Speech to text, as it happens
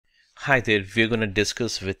Hi there, we're going to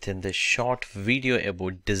discuss within this short video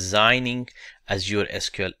about designing Azure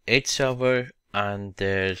SQL Edge Server and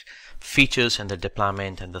their features and the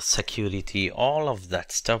deployment and the security, all of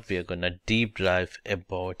that stuff. We are going to deep dive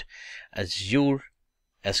about Azure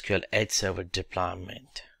SQL Edge Server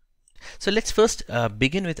deployment. So let's first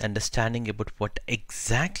begin with understanding about what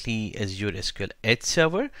exactly Azure SQL Edge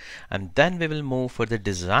Server, and then we will move for the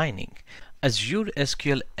designing. Azure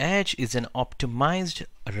SQL Edge is an optimized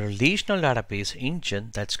relational database engine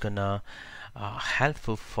that's gonna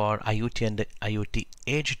helpful for IoT and IoT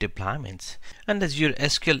Edge deployments. And Azure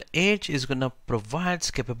SQL Edge is gonna provide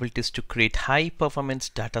capabilities to create high performance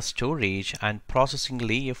data storage and processing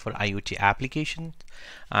layer for IoT applications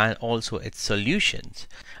and also its solutions.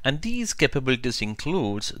 And these capabilities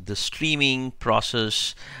includes the streaming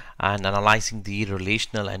process and analyzing the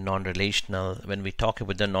relational and non-relational. When we talk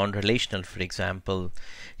about the non-relational, for example,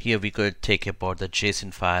 here we could take about the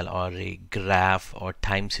JSON file or a graph or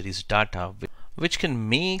time series data, which can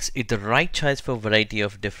make it the right choice for a variety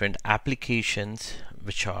of different applications,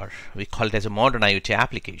 which are, we call it as a modern IoT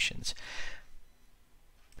applications.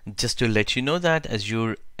 Just to let you know that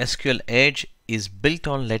Azure SQL Edge is built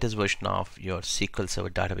on latest version of your SQL Server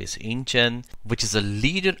database engine, which is a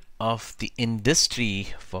leader of the industry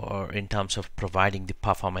for in terms of providing the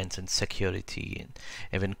performance and security and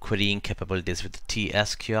even querying capabilities with the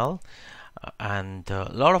TSQL and a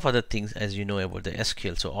lot of other things, as you know about the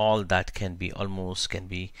SQL. So all that can be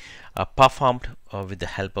performed with the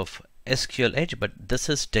help of SQL Edge, but this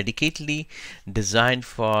is dedicatedly designed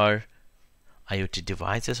for IoT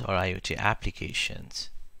devices or IoT applications.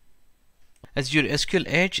 Azure SQL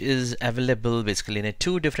Edge is available basically in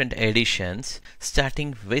two different editions,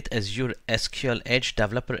 starting with Azure SQL Edge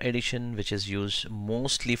Developer Edition, which is used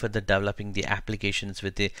mostly for the developing the applications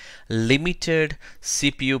with the limited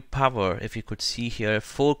CPU power. If you could see here,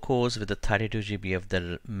 4 cores with the 32 GB of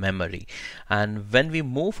the memory. And when we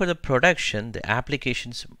move for the production, the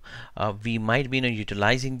applications, we might be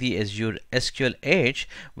utilizing the Azure SQL Edge,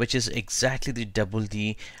 which is exactly the double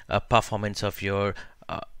the performance of your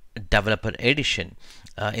developer edition.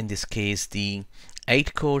 In this case, the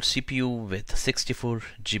 8-core CPU with 64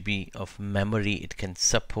 GB of memory it can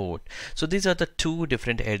support. So these are the two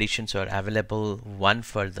different editions are available. One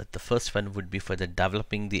for the first one would be for the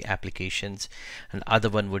developing the applications, and other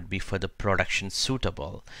one would be for the production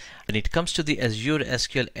suitable. When it comes to the Azure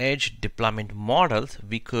SQL Edge deployment models,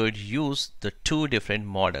 we could use the two different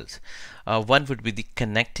models. One would be the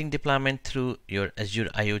connecting deployment through your Azure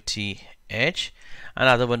IoT Edge.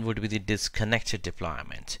 Another one would be the disconnected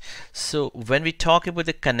deployment. So when we talk about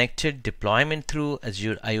the connected deployment through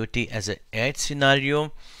Azure IoT as an edge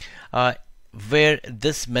scenario, where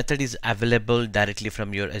this method is available directly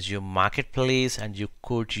from your Azure marketplace, and you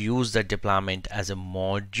could use the deployment as a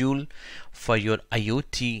module for your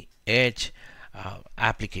IoT edge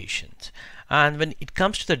applications. And when it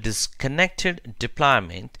comes to the disconnected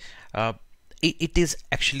deployment, it is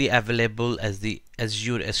actually available as the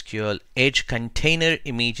Azure SQL Edge container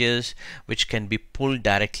images, which can be pulled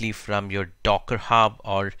directly from your Docker Hub,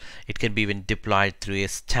 or it can be even deployed through a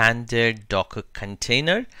standard Docker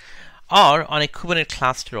container, or on a Kubernetes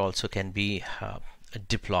cluster also can be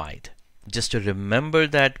deployed. Just to remember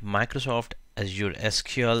that Microsoft Azure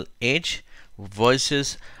SQL Edge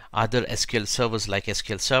versus other SQL servers like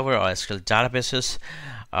SQL Server or SQL databases,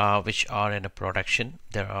 which are in a production,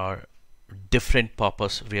 there are different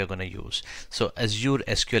purpose we are going to use. So Azure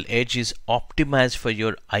SQL Edge is optimized for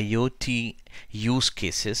your IoT use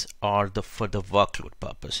cases or for the workload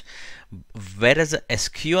purpose, whereas the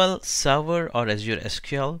SQL Server or Azure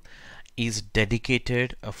SQL is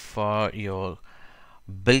dedicated for your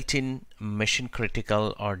built-in mission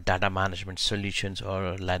critical or data management solutions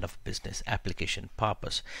or line of business application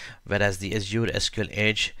purpose, whereas the Azure SQL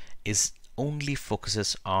Edge is only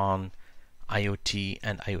focuses on IoT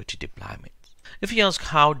and IoT deployment. If you ask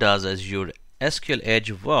how does Azure SQL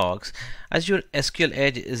Edge works, Azure SQL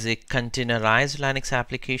Edge is a containerized Linux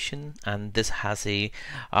application, and this has a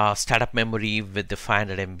startup memory with the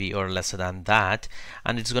 500 MB or lesser than that,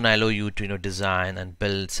 and it's going to allow you to design and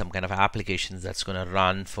build some kind of applications that's going to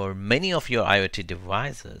run for many of your IoT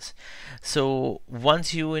devices. So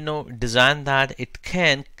once you design that, it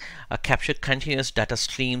can capture continuous data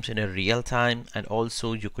streams in a real time, and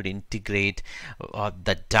also you could integrate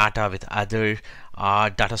the data with other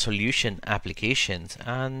data solution applications.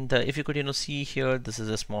 And if you could see here, this is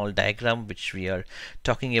a small diagram which we are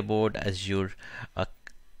talking about Azure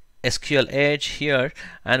SQL Edge here,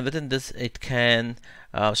 and within this it can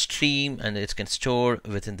stream, and it can store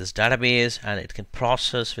within this database, and it can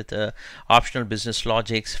process with optional business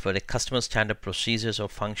logics for the customer standard procedures or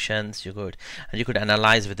functions. You could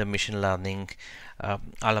analyze with the machine learning,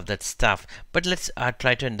 all of that stuff. But let's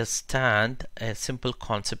try to understand a simple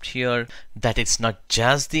concept here, that it's not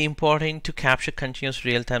just the important to capture continuous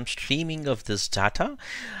real-time streaming of this data,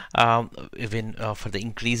 even for the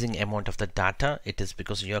increasing amount of the data. It is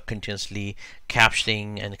because you're continuously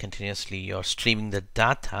capturing and continuously you're streaming the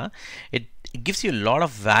data. It gives you a lot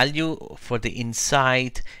of value for the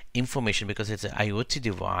inside information, because it's an IoT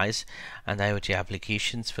device, and IoT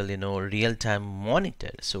applications will real-time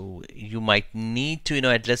monitor. So you might need to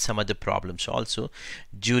address some other problems also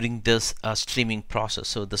during this streaming process.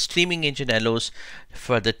 So the streaming engine allows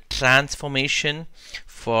for the transformation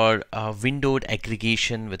for windowed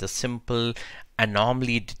aggregation with a simple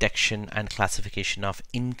anomaly detection and classification of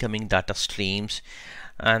incoming data streams.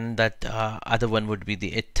 And that other one would be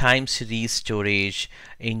the time series storage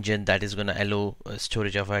engine that is going to allow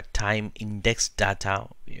storage of a time index data.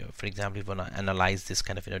 For example, if you want to analyze this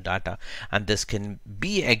kind of data, and this can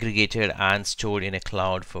be aggregated and stored in a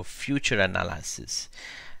cloud for future analysis.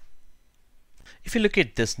 If you look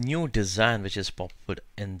at this new design which is popped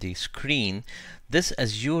in the screen, this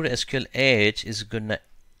Azure SQL Edge is going to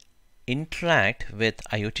interact with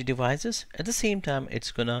IoT devices. At the same time,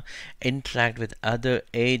 it's gonna interact with other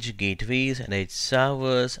edge gateways and edge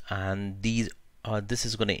servers, and this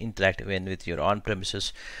is going to interact even with your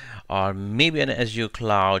on-premises or maybe an Azure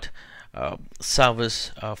cloud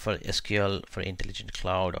service for SQL for intelligent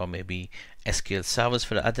cloud, or maybe SQL servers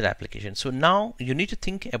for other applications. So now you need to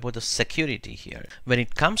think about the security here. When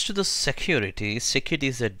it comes to the security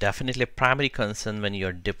is definitely a primary concern when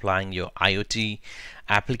you're deploying your IoT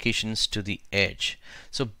applications to the edge.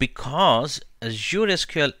 So because Azure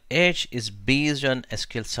SQL Edge is based on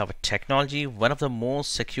SQL Server technology, one of the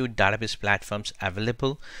most secure database platforms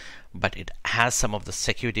available, but it has some of the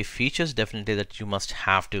security features definitely that you must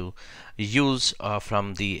have to use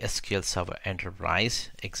from the SQL Server Enterprise.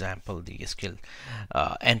 Example, the SQL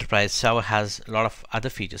Enterprise Server has a lot of other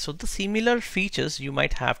features. So the similar features you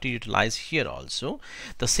might have to utilize here also.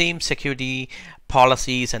 The same security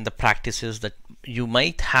policies and the practices that you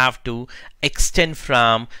might have to extend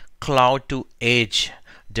from cloud to edge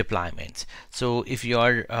deployments. So if you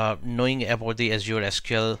are knowing about the Azure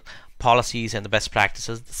SQL policies and the best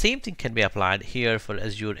practices, the same thing can be applied here for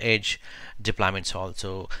Azure Edge deployments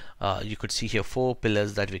also. You could see here 4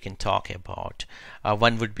 pillars that we can talk about.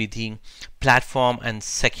 One would be the platform and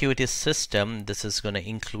security system. This is going to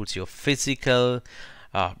include your physical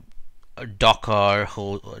Docker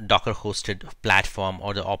hosted platform,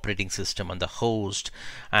 or the operating system on the host,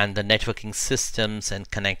 and the networking systems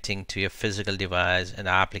and connecting to your physical device and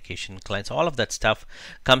application clients. All of that stuff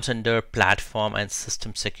comes under platform and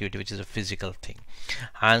system security, which is a physical thing.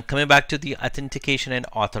 And coming back to the authentication and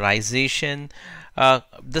authorization,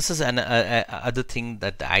 this is an other thing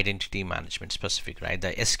that the identity management specific, right?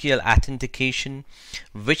 The SQL authentication,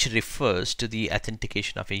 which refers to the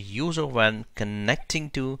authentication of a user when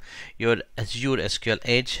connecting to your Azure SQL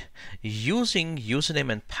Edge using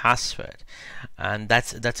username and password, and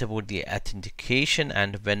that's about the authentication.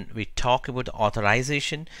 And when we talk about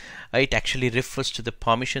authorization, it actually refers to the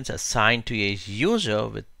permissions assigned to a user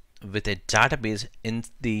with a database in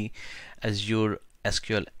the Azure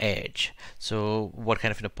SQL Edge. So what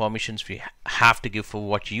kind of permissions we have to give for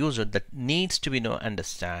what user, that needs to be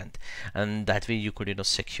understand, and that way you could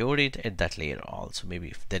secure it at that layer also. Maybe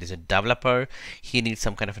if there is a developer, he needs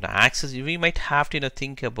some kind of an access, we might have to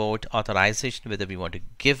think about authorization, whether we want to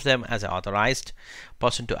give them as an authorized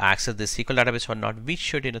person to access the SQL database or not. We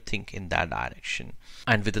should think in that direction.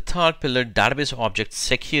 And with the third pillar, database object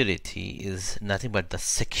security is nothing but the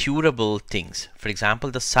secureable things. For example,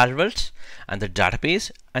 the servers and the database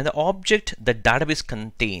and the object the database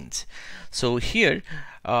contains. So here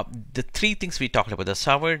the 3 things we talked about: the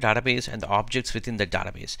server, database, and the objects within the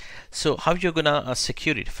database. So how you're gonna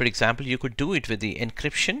secure it? For example, you could do it with the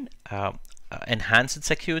encryption, enhanced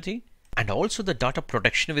security, and also the data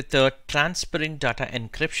protection with the transparent data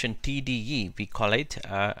encryption, TDE we call it,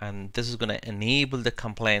 and this is going to enable the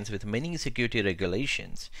compliance with many security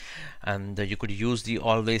regulations. And you could use the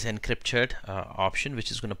always encrypted option,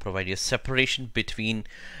 which is going to provide you a separation between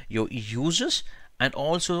your users and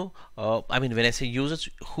also I mean, when I say users,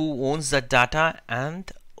 who owns that data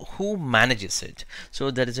and who manages it. So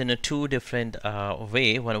that is in a 2 different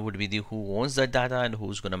way. One would be the who owns that data and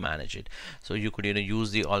who's going to manage it. So you could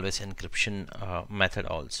use the always encryption method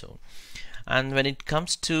also. And when it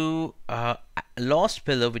comes to last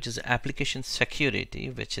pillar, which is application security,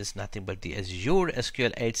 which is nothing but the Azure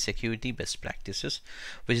SQL Edge security best practices,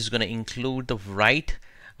 which is going to include the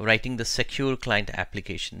writing the secure client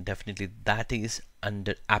application. Definitely that is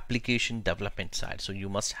under application development side, so you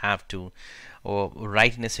must have to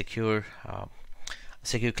write in a secure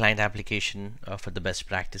client application for the best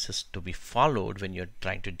practices to be followed when you're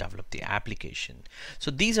trying to develop the application. So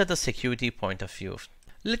these are the security point of view.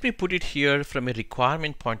 Let me put it here from a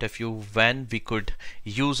requirement point of view, when we could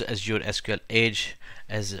use Azure SQL Edge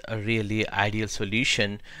as a really ideal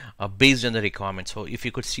solution based on the requirement. So if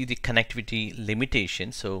you could see the connectivity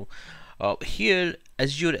limitation, so here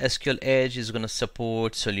Azure SQL Edge is going to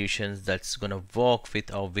support solutions that's going to work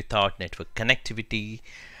with or without network connectivity,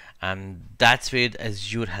 and that's where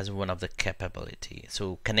Azure has one of the capability.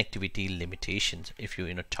 So connectivity limitations, if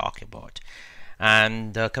you talk about.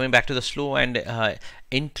 And coming back to the slow and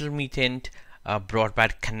intermittent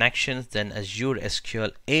broadband connections, then Azure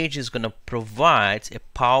SQL Edge is going to provide a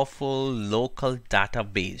powerful local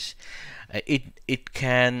database. It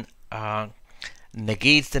can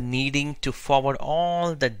negate the needing to forward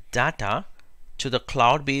all the data to the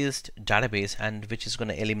cloud-based database, and which is going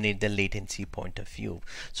to eliminate the latency point of view.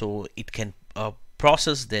 So it can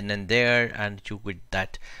process then and there, and you get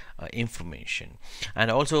that information.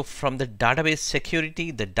 And also from the database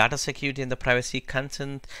security, the data security and the privacy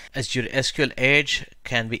concerns, Azure SQL Edge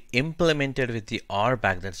can be implemented with the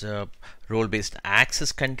RBAC, that's a role-based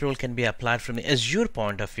access control, can be applied from the Azure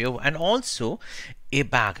point of view, and also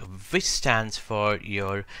ABAC, which stands for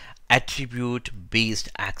your attribute-based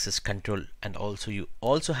access control. And also you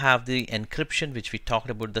also have the encryption, which we talked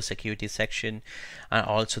about the security section, and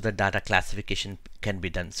also the data classification can be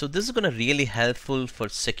done. So this is going to really helpful for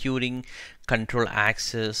securing control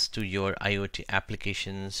access to your IoT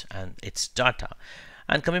applications and its data.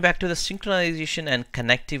 And coming back to the synchronization and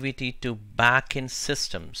connectivity to backend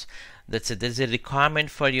systems, that's it. There's a requirement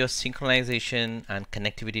for your synchronization and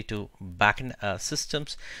connectivity to backend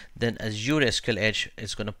systems. Then Azure SQL Edge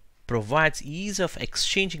is going to provides ease of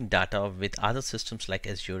exchanging data with other systems like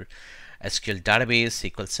Azure SQL Database,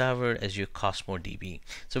 SQL Server, Azure Cosmos DB.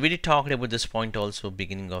 So we did talk about this point also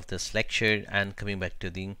beginning of this lecture. And coming back to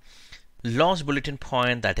the last bulletin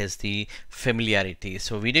point, that is the familiarity.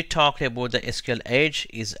 So we did talk about the SQL Edge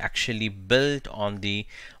is actually built on the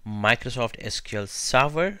Microsoft SQL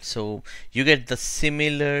Server. So you get the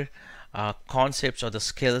similar concepts or the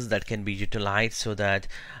skills that can be utilized, so that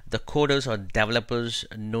the coders or developers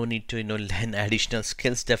no need to learn additional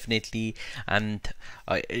skills definitely, and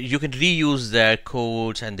you can reuse their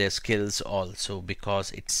codes and their skills also,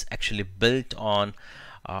 because it's actually built on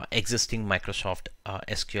existing Microsoft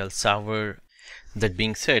SQL Server. That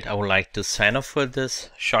being said, I would like to sign off for this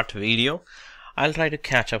short video. I'll try to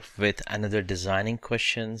catch up with another designing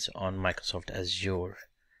questions on Microsoft Azure.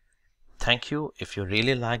 Thank you. If you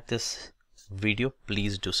really like this video,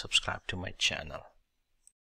 please do subscribe to my channel.